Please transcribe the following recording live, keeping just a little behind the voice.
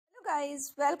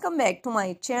guys, welcome back to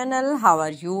my channel. How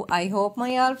are you? I hope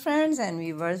my all friends and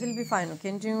viewers will be fine, okay,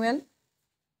 and doing well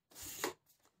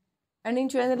and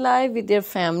enjoy the life with their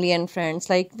family and friends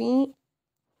like me.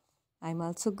 I'm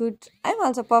also good. I'm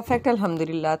also perfect,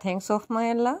 alhamdulillah. Thanks of my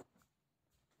Allah.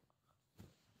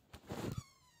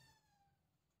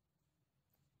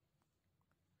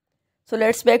 So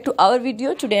let's back to our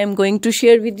video. Today I'm going to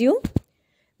share with you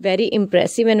very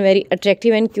impressive and very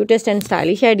attractive and cutest and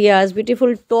stylish ideas,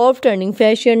 beautiful top trending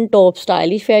fashion, top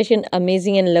stylish fashion,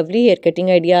 amazing and lovely hair cutting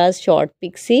ideas, short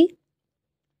pixie.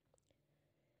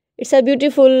 It's a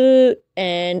beautiful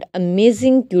and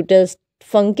amazing cutest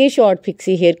funky short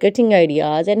pixie hair cutting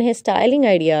ideas and hair styling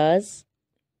ideas.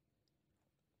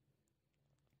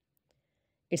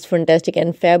 It's fantastic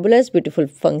and fabulous, beautiful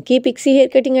funky pixie hair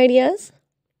cutting ideas.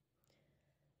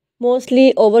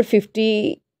 Mostly over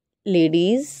 50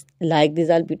 ladies like these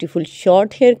are beautiful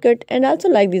short haircut and also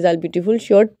like these are beautiful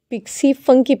short pixie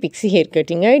funky pixie hair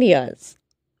cutting ideas.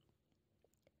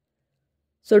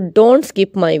 So don't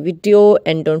skip my video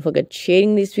and don't forget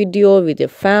sharing this video with your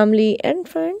family and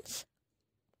friends.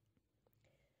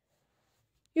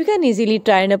 You can easily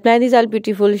try and apply these all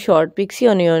beautiful short pixie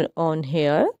on your own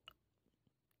hair.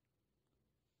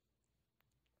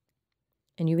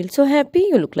 And you will so happy.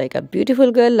 You look like a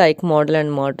beautiful girl, like model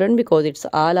and modern, because it's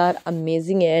all are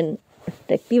amazing and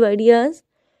attractive ideas.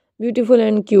 Beautiful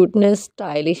and cuteness,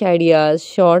 stylish ideas.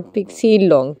 Short pixie,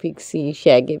 long pixie,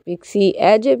 shaggy pixie,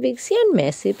 edgy pixie and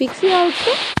messy pixie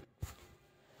also.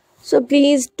 So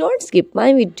please don't skip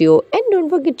my video and don't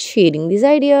forget sharing these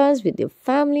ideas with your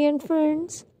family and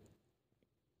friends.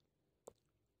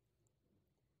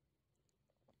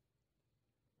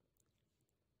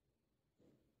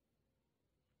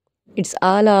 It's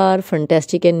all our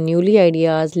fantastic and newly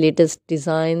ideas, latest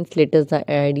designs, latest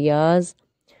ideas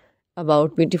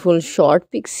about beautiful short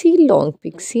pixie, long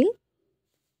pixie.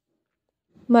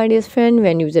 My dear friend,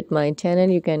 when you visit my channel,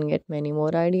 you can get many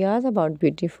more ideas about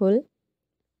beautiful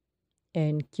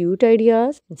and cute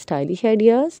ideas and stylish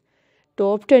ideas,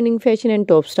 top trending fashion and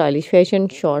top stylish fashion,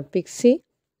 short pixie.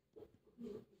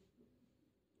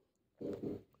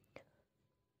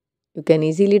 You can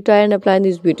easily try and apply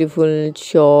this beautiful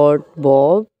short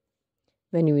bob.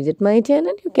 When you visit my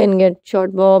channel, you can get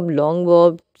short bob, long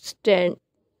bob,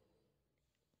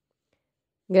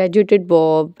 graduated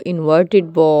bob,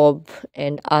 inverted bob,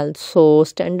 and also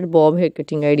standard bob hair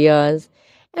cutting ideas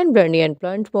and brandy and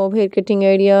blunt bob hair cutting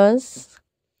ideas.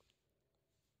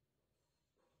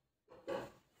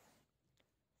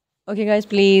 Okay guys,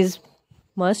 please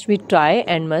must be try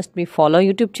and must be follow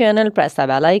YouTube channel. Press the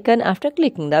bell icon. After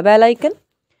clicking the bell icon,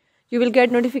 you will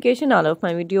get notification all of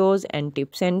my videos and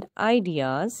tips and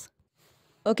ideas.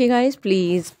 Okay guys,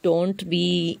 please don't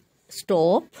be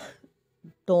stop.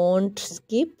 Don't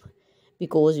skip,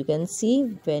 because you can see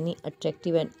very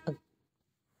attractive and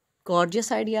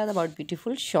gorgeous ideas about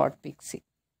beautiful short pixie.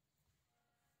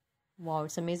 Wow,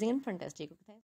 it's amazing and fantastic.